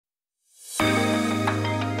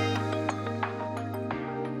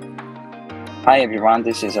Hi everyone,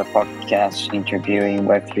 this is a podcast interviewing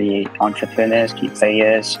Web3 entrepreneurs, key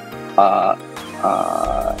players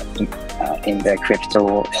in the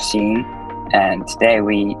crypto scene. And today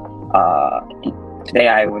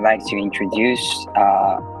I would like to introduce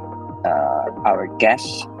our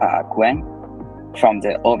guest, Gwen, from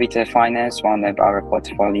the Orbiter Finance, one of our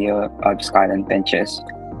portfolio of Skyland Ventures.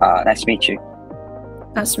 Nice to meet you.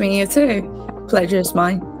 Nice to meet you too. Pleasure is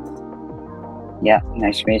mine. Yeah,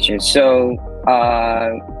 nice to meet you. So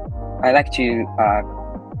I'd like to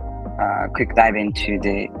quick dive into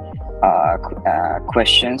the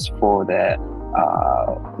questions for the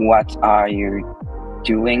what are you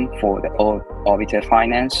doing for the Orbiter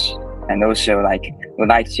Finance, and also would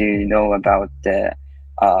like to know about the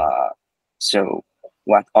so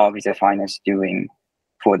what Orbiter Finance doing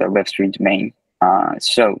for the Web3 domain.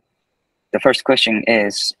 So the first question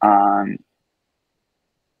is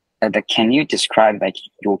can you describe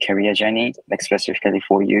your career journey, specifically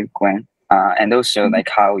for you, Gwen, and also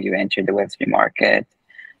how you entered the Web3 market,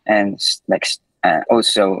 and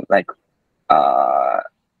also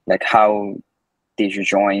how did you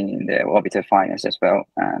join the Orbiter Finance as well,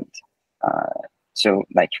 and so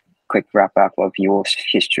quick wrap up of your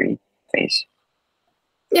history, please.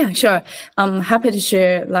 Yeah, sure. I'm happy to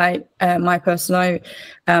share my personal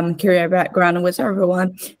career background with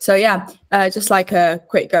everyone. So yeah, just a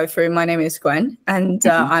quick go through. My name is Gwen, and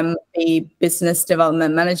I'm a business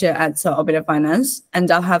development manager at Orbiter Finance, and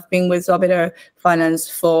I have been with Orbiter Finance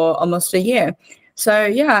for almost a year. So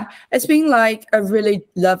yeah, it's been a really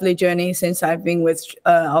lovely journey since I've been with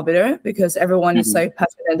Orbiter, because everyone is so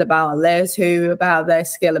passionate about their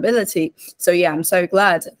scalability. So yeah, I'm so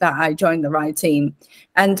glad that I joined the right team.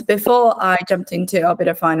 And before I jumped into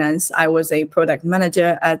Orbiter Finance, I was a product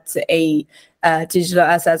manager at a digital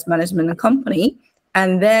assets management company.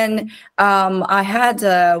 And then I had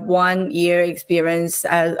 1 year experience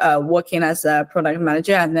as working as a product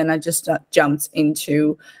manager, and then I just jumped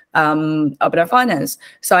into Orbiter Finance.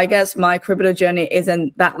 So I guess my crypto journey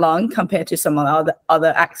isn't that long compared to some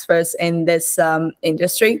other experts in this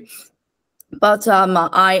industry. But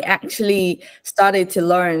I actually started to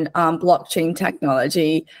learn blockchain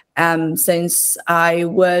technology since I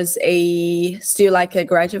was still a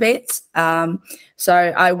graduate. So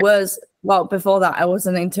I was, before that, I was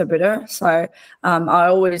an interpreter. So I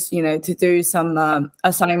always, to do some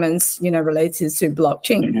assignments, related to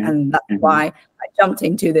blockchain. And that's why I jumped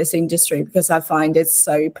into this industry, because I find it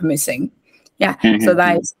so promising. Yeah, so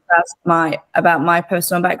that's about my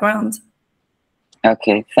personal background.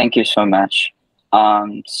 Okay, thank you so much.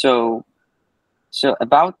 So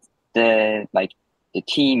about the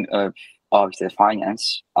team of the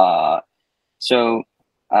finance.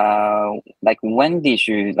 When did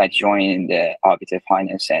you join the Orbiter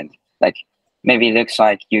Finance, and maybe it looks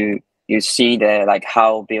like you see the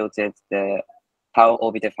how how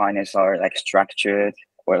Orbiter Finance are structured,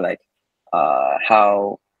 or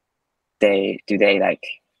how they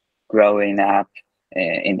growing up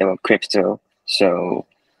in the crypto. So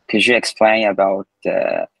could you explain about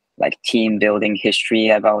the team building history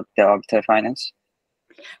about the Orbiter Finance?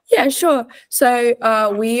 Yeah, sure. So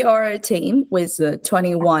we are a team with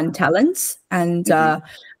 21 talents, and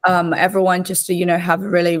everyone just have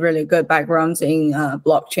really, really good backgrounds in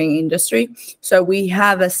blockchain industry. So we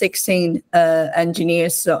have 16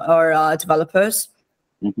 engineers or developers.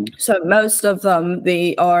 So most of them,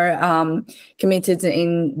 they are committed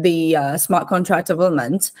in the smart contract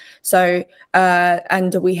development. So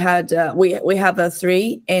and we have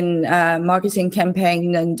 3 in marketing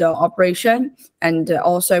campaign and operation, and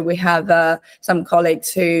also we have some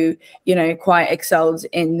colleagues who quite excelled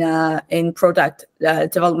in product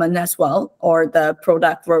development as well, or the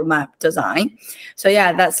product roadmap design. So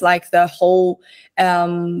yeah, that's the whole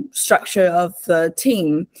structure of the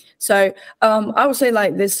team. So I would say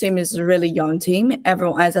this team is a really young team.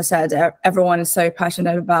 Everyone, as I said, everyone is so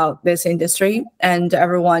passionate about this industry, and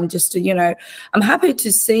everyone just I'm happy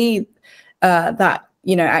to see that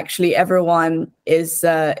actually everyone is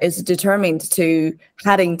determined to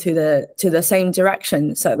heading to the same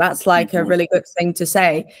direction. So that's a really good thing to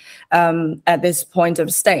say at this point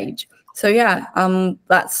of stage. So yeah,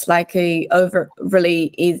 that's a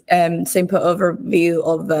really simple overview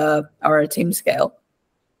of our team scale.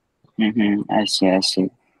 I see.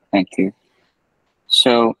 Thank you.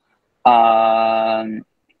 So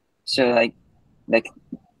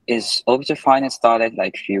is Orbiter Finance started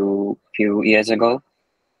few years ago?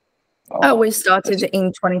 We started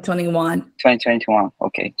in 2021. 2021.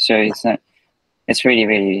 Okay, so it's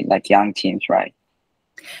really young teams, right?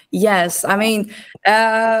 Yes, I mean,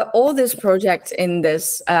 all these projects in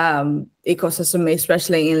this ecosystem,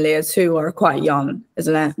 especially in layer 2, are quite young,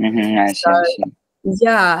 isn't it? I see, I see.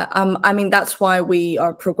 Yeah, I mean, that's why we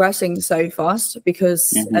are progressing so fast,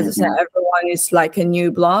 because as I said, everyone is like a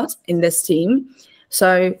new blood in this team.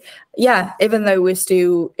 So yeah, even though we're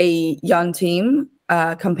still a young team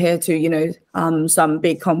compared to, you know, some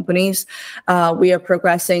big companies, we are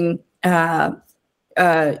progressing, you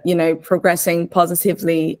know, progressing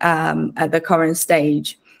positively at the current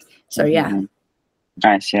stage. So yeah.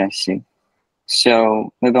 I see, I see.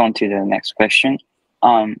 So move on to the next question.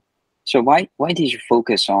 So why did you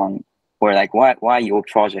focus on, or like why your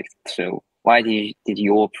project? So why did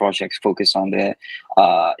your project focus on the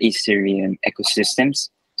Ethereum ecosystems?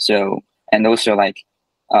 So, and also like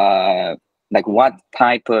what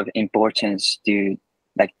type of importance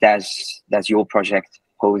does your project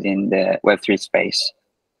hold in the Web3 space?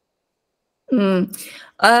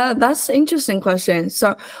 That's an interesting question.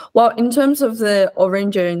 So, well, in terms of the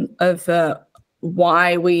origin of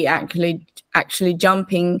why we actually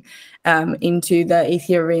jumping into the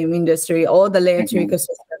Ethereum industry or the layer 2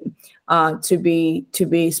 ecosystem, to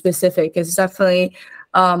be specific, is definitely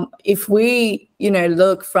if we, you know,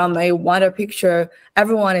 look from a wider picture,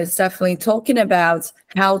 everyone is definitely talking about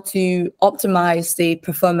how to optimize the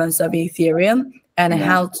performance of Ethereum and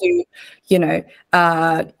how to, you know,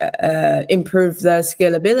 improve the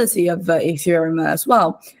scalability of Ethereum as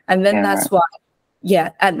well. And then that's why,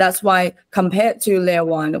 and that's why compared to layer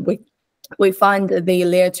 1, we find the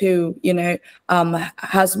layer 2, you know,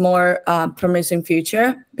 has more promising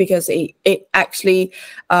future, because it actually,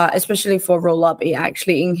 especially for rollup, it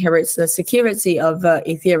actually inherits the security of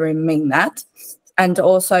Ethereum mainnet. And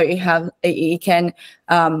also it can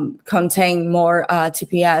contain more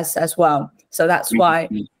TPS as well. So that's why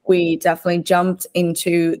we definitely jumped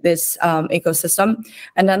into this ecosystem.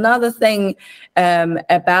 And another thing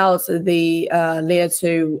about the layer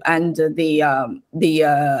 2 and the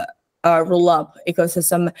rollup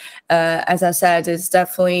ecosystem, as I said, is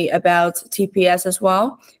definitely about TPS as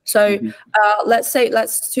well. So let's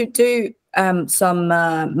do some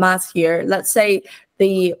math here. Let's say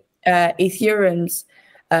the Ethereum's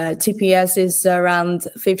TPS is around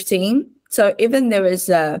 15. So even there is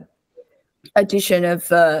a addition of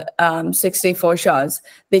 64 shards,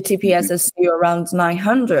 the TPS is still around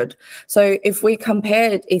 900. So if we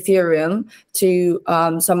compare Ethereum to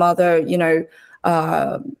some other, you know,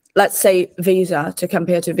 let's say Visa, to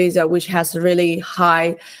compare to Visa, which has really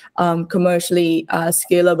high commercially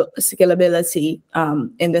scalability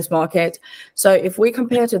in this market. So if we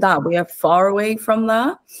compare to that, we are far away from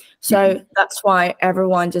that. So that's why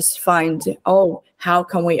everyone just find, oh, how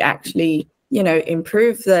can we actually, you know,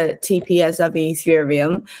 improve the TPS of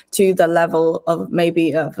Ethereum to the level of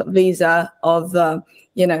maybe of Visa, of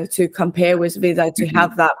you know, to compare with Visa, to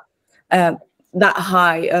have that that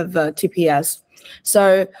high of TPS.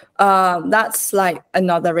 So that's like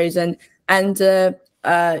another reason. And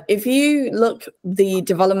if you look the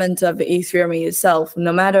development of Ethereum itself,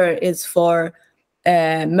 no matter it's for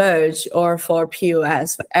merge or for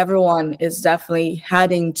POS, everyone is definitely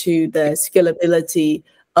heading to the scalability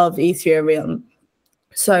of Ethereum.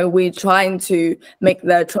 So we're trying to make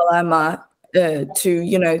the trilemma to,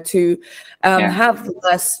 you know, to have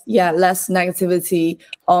less negativity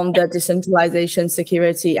on the decentralization,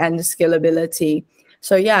 security, and scalability.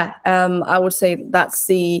 So yeah, I would say that's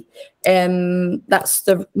the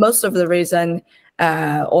most of the reason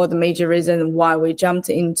or the major reason why we jumped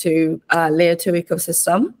into layer 2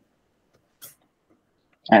 ecosystem.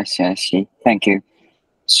 I see. Thank you.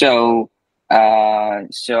 So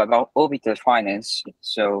so about orbital finance.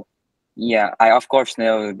 So yeah, I of course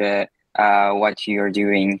know that what you're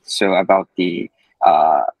doing. So about the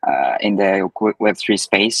in the Web3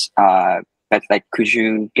 space. But like, could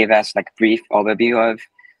you give us like brief overview of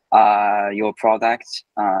your product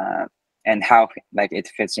and how like it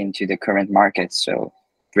fits into the current market? So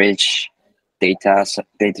bridge, data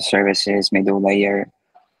services, middle layer.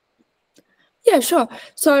 Yeah, sure.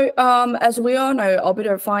 So as we all know,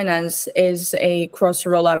 Orbital Finance is a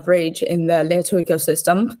cross-rollup bridge in the layer 2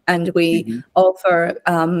 ecosystem, and we offer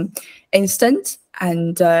instant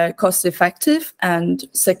and cost-effective and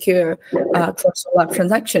secure cross-rollup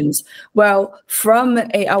transactions. Well,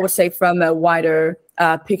 I would say from a wider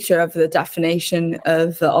picture of the definition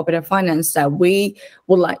of Orbital Finance that we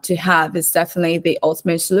would like to have is definitely the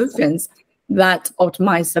ultimate solutions that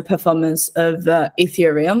optimize the performance of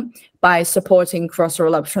Ethereum by supporting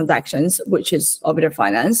cross-rollup transactions, which is Orbital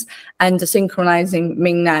Finance, and synchronizing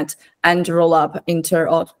mainnet and rollup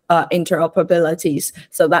interoperabilities.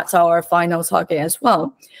 So that's our final target as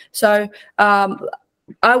well. So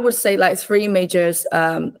I would say like three major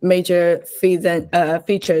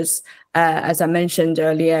features, as I mentioned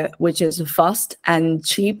earlier, which is fast and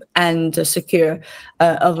cheap and secure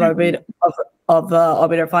of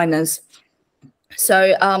orbital finance.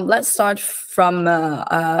 So let's start from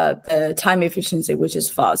the time efficiency, which is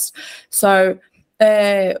fast. So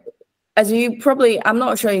as you probably, I'm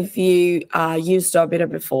not sure if you used Orbital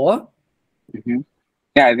before.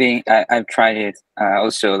 Yeah, I've tried it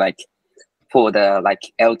also, like for the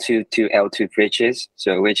like L2 to L2 bridges,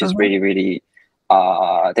 so which is really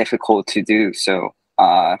difficult to do. So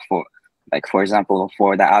for example,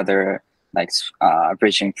 for the other like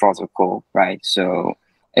bridging protocol, right? So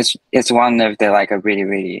it's one of the like a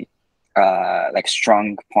really like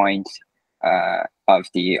strong point of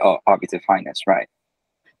the orbital finance, right?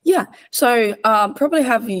 Yeah, so probably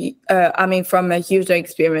have I mean, from a user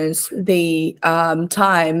experience, the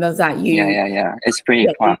time that you it's pretty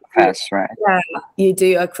fast, right? Yeah, you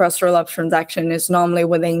do a cross rollup transaction is normally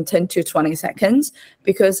within 10 to 20 seconds,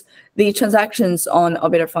 because the transactions on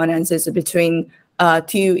orbital finance is between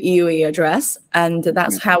two EUE address, and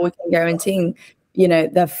that's how we can guarantee, you know,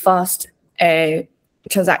 the fast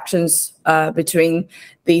transactions between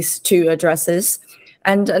these two addresses.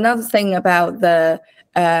 And another thing about the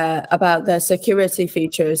security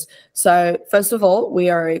features. So first of all, we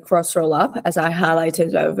are a cross rollup, as I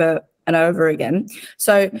highlighted over and over again.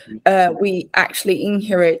 So we actually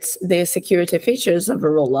inherit the security features of a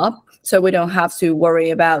rollup. So we don't have to worry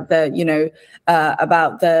about the, you know,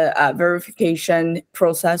 verification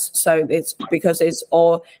process. So it's because it's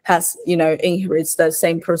all has, you know, inherits the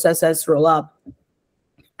same process as rollup.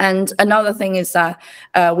 And another thing is that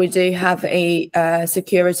we do have a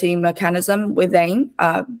security mechanism within,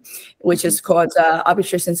 which is called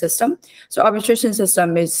arbitration system. So arbitration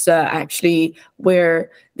system is actually where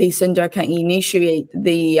the sender can initiate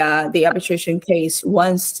the arbitration case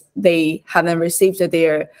once they haven't received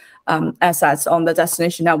their assets on the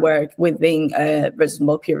destination network within a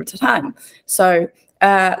reasonable period of time. So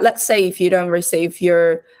let's say if you don't receive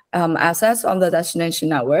your assets on the destination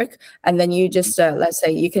network, and then you just let's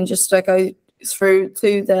say you can just go through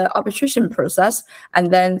to the arbitration process,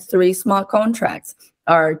 and then 3 smart contracts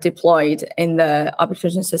are deployed in the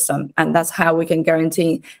arbitration system, and that's how we can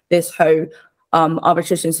guarantee this whole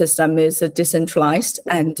arbitration system is decentralized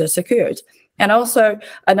and secured. And also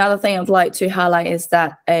another thing I'd like to highlight is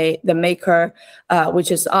that the maker,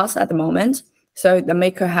 which is us at the moment, so the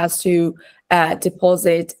maker has to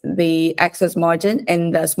deposit the excess margin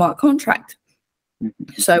in the smart contract.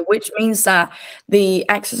 So which means that the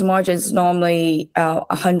excess margin is normally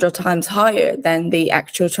 100 times higher than the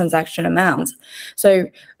actual transaction amount. So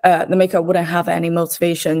the maker wouldn't have any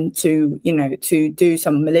motivation to, you know, to do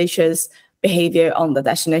some malicious behavior on the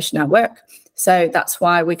destination network. So that's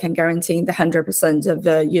why we can guarantee the 100% of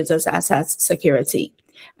the user's assets security.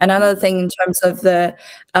 Another thing in terms of the,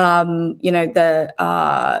 you know, the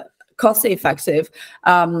cost effective,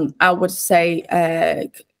 I would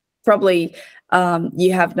say probably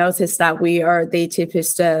you have noticed that we are the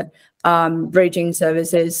cheapest bridging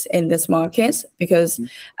services in this market, because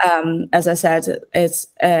as I said, it's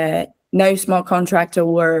no smart contract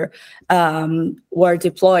were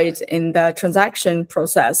deployed in the transaction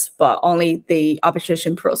process, but only the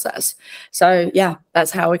arbitration process. So yeah,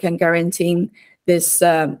 that's how we can guarantee this,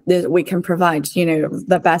 we can provide, you know,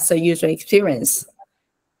 the best user experience.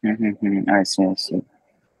 I see.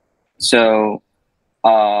 So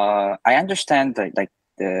I understand that like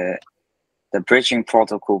the bridging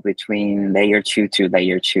protocol between layer 2 to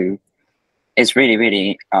layer 2 is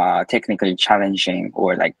really technically challenging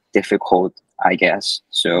or like difficult, I guess.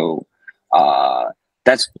 So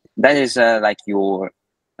that is like your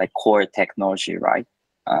like core technology, right?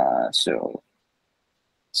 So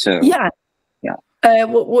yeah.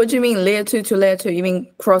 What do you mean layer 2 to layer 2? You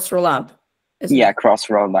mean cross rollup? Yeah, cross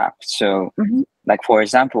rollup. So like for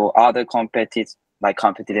example, other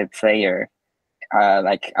competitive player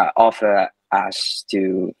offer us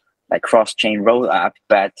to like cross chain rollup,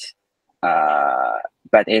 but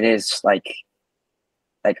it is like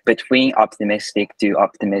between optimistic to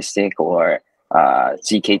optimistic or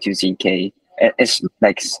ZK to ZK. It's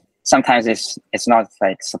like sometimes it's not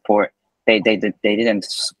like support. They didn't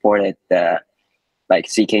support it like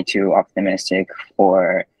ZK to optimistic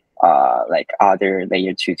or like other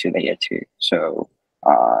layer 2 to layer 2. So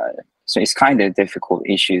it's kind of difficult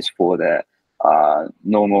issues for the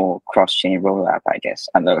normal cross-chain rollup, I guess,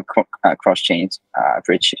 and the cross-chain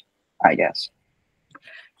bridge, I guess.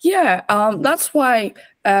 Yeah, that's why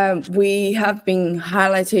we have been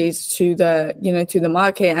highlighted to the, you know, to the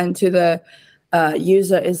market and to the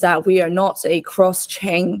user, is that we are not a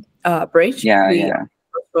cross-chain bridge.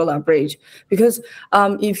 rollup bridge, because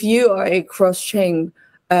if you are a cross-chain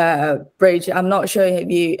bridge, I'm not sure if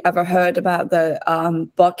you ever heard about the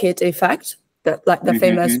bucket effect, the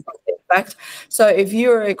famous bucket effect. So if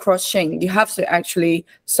you're a cross-chain, you have to actually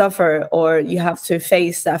suffer, or you have to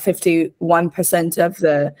face that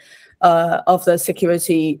 51% of the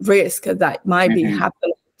security risk that might be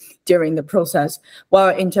happening during the process.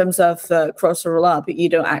 Well, in terms of cross rollup, you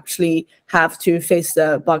don't actually have to face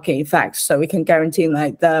the bucket effect. So we can guarantee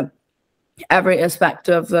like every aspect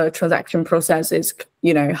of the transaction process is,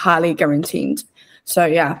 highly guaranteed. So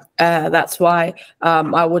yeah, that's why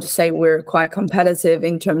I would say we're quite competitive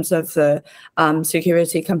in terms of the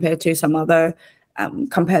security compared to some other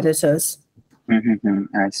competitors.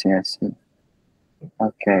 I see.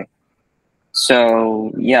 Okay.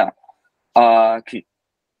 So yeah.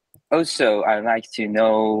 Also, I'd like to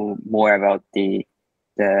know more about the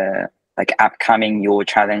like upcoming your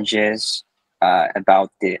challenges about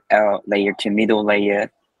the L layer to middle layer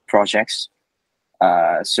projects.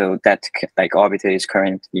 So that like Orbiter is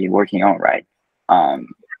currently working on, right?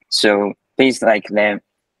 So please like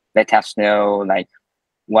let us know like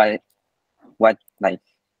what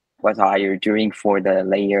are you doing for the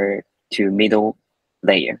layer to middle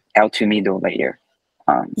layer, L to middle layer?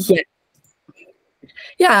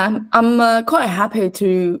 Yeah, I'm quite happy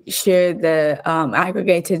to share the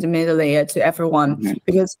aggregated middle layer to everyone,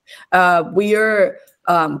 because we are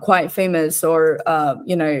quite famous, or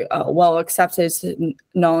well accepted,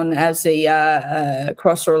 known as a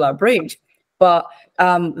cross rollup bridge, but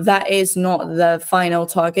that is not the final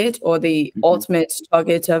target or the ultimate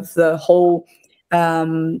target of the whole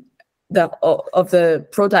of the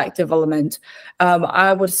product development.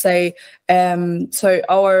 I would say so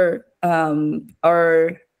our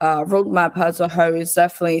roadmap as a whole is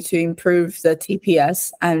definitely to improve the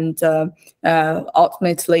TPS and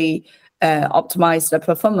ultimately optimize the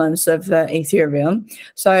performance of Ethereum.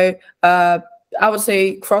 So I would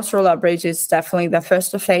say cross rollup bridge is definitely the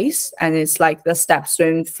first phase, and it's like the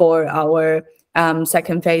stepstone for our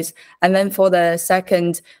second phase. And then for the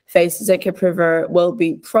second phase, ZK Prover will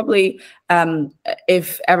be probably,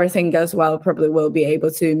 if everything goes well, probably will be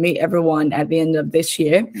able to meet everyone at the end of this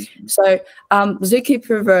year. So ZK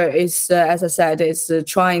Prover is, as I said, is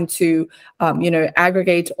trying to,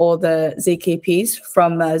 aggregate all the ZKPs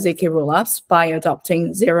from ZK rollups by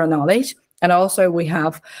adopting zero knowledge. And also we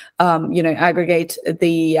have, aggregate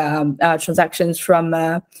the transactions from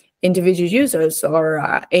individual users or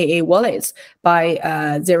AA wallets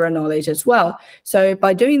by zero knowledge as well. So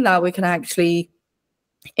by doing that, we can actually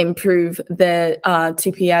improve the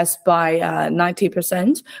TPS by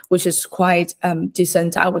 90%, which is quite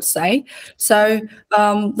decent, I would say. So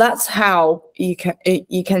that's how you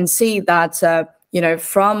can see that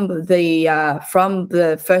from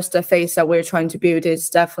the first phase that we're trying to build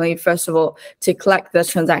is definitely, first of all, to collect the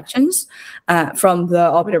transactions from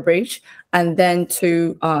the Orbiter bridge, and then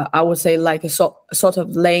to I would say like a sort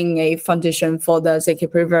of laying a foundation for the ZK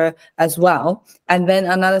Prover as well. And then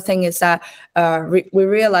another thing is that we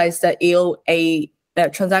realized that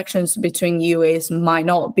transactions between EOAs might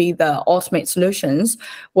not be the ultimate solutions.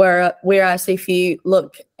 Whereas if you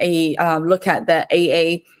look at the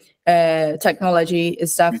AA technology,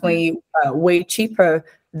 is definitely way cheaper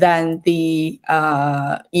than the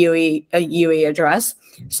EOA address.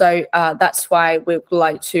 So that's why we would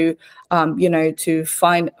like to to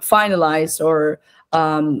finalize or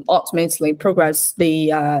ultimately progress the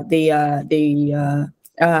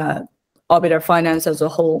Orbiter finance as a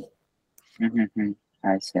whole.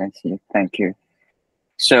 I see. Thank you.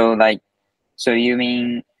 So you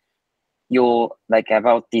mean you're like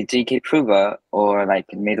about the ZK Prover or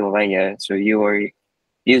like middle layer? So you are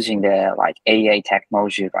using the like AA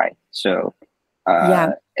technology, right? So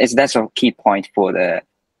that's a key point for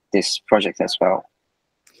this project as well.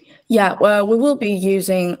 Yeah, well, we will be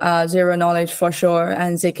using zero knowledge for sure,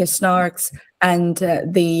 and ZK Snarks and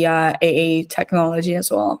the AA technology as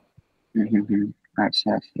well. I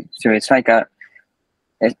see. So it's like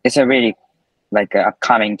it's a really like a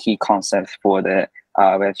upcoming key concept for the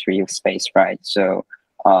Web3 space, right? So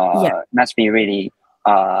must be really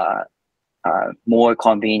more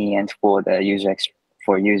convenient for the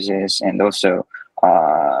users, and also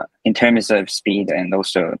in terms of speed, and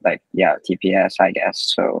also like TPS, I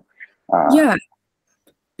guess. So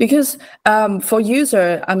because for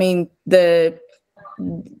user, I mean the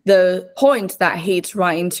point that hits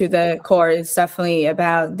right into the core is definitely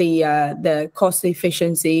about the cost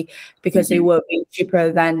efficiency, because it will be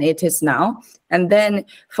cheaper than it is now. And then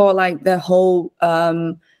for like the whole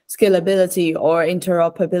scalability or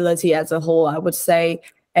interoperability as a whole, I would say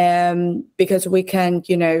because we can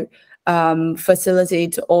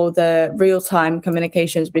facilitate all the real-time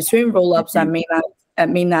communications between rollups and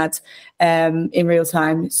mainnet in real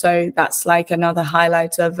time. So that's like another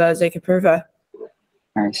highlight of Zk Prover.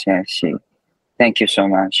 I see. Thank you so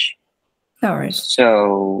much. No worries.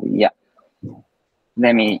 So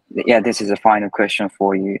this is a final question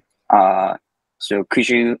for you. So could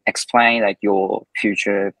you explain like your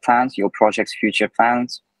future plans, your project's future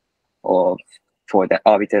plans, or for the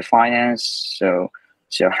Orbital Finance? So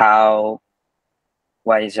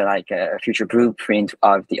what is like a future blueprint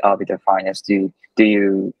of the Orbital Finance? Do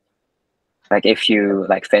you like, if you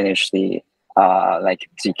like finish the like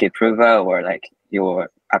ZK Prover or like your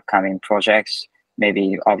upcoming projects,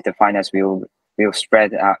 maybe Orbital Finance will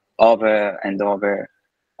spread out over and over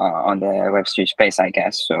on the Web3 space, I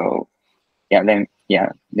guess. So let me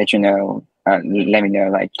know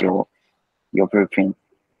like your blueprint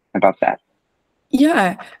about that.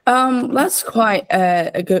 Yeah, that's quite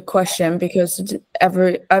a good question, because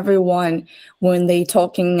everyone, when they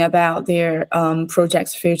talking about their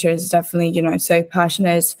project's future, is definitely so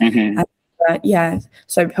passionate. And,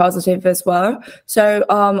 so positive as well. So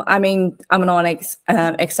I mean, I'm not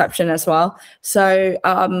an exception as well. So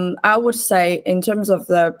I would say, in terms of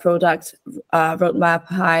the product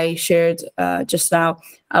roadmap I shared just now,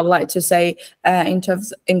 I would like to say in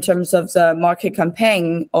terms of the market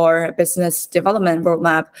campaign or business development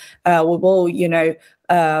roadmap, we will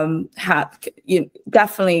have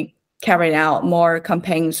definitely carrying out more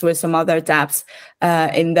campaigns with some other dApps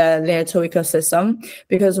in the Layer 2 ecosystem,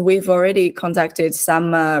 because we've already conducted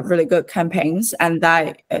some really good campaigns, and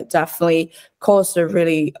that definitely caused a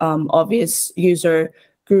really obvious user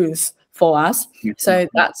growth for us. So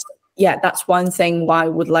that's one thing why I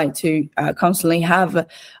would like to constantly have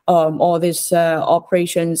all these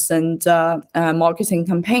operations and marketing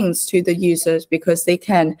campaigns to the users, because they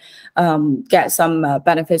can get some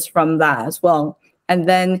benefits from that as well. And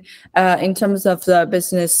then in terms of the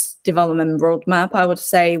business development roadmap, I would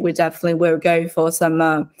say we definitely will go for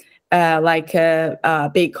some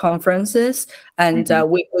big conferences. And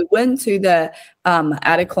we went to the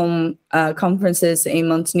Adicom conferences in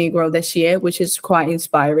Montenegro this year, which is quite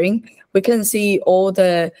inspiring. We can see all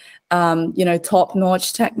the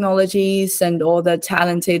top-notch technologies and all the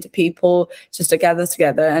talented people just gather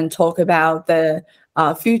together and talk about the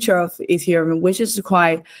future of Ethereum, which is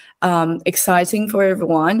quite exciting for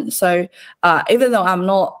everyone. So even though I'm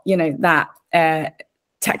not that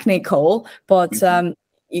technical, but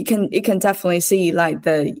you can definitely see like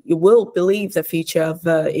you will believe the future of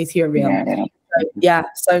Ethereum.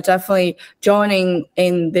 So definitely joining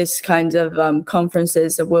in this kind of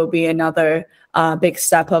conferences will be another big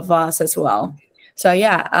step of us as well. So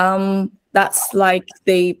that's like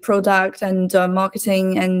the product and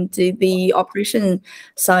marketing and the operation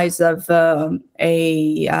size of a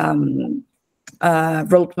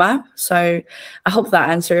roadmap. So I hope that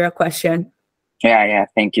answered your question. Yeah.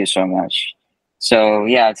 Thank you so much. So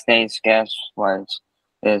today's guest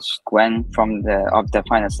is Gwen from the Orbital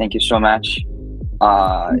Finance. Thank you so much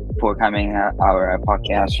for coming our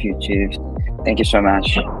podcast, YouTube. Thank you so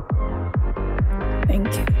much. Thank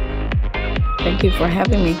you. Thank you for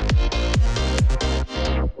having me.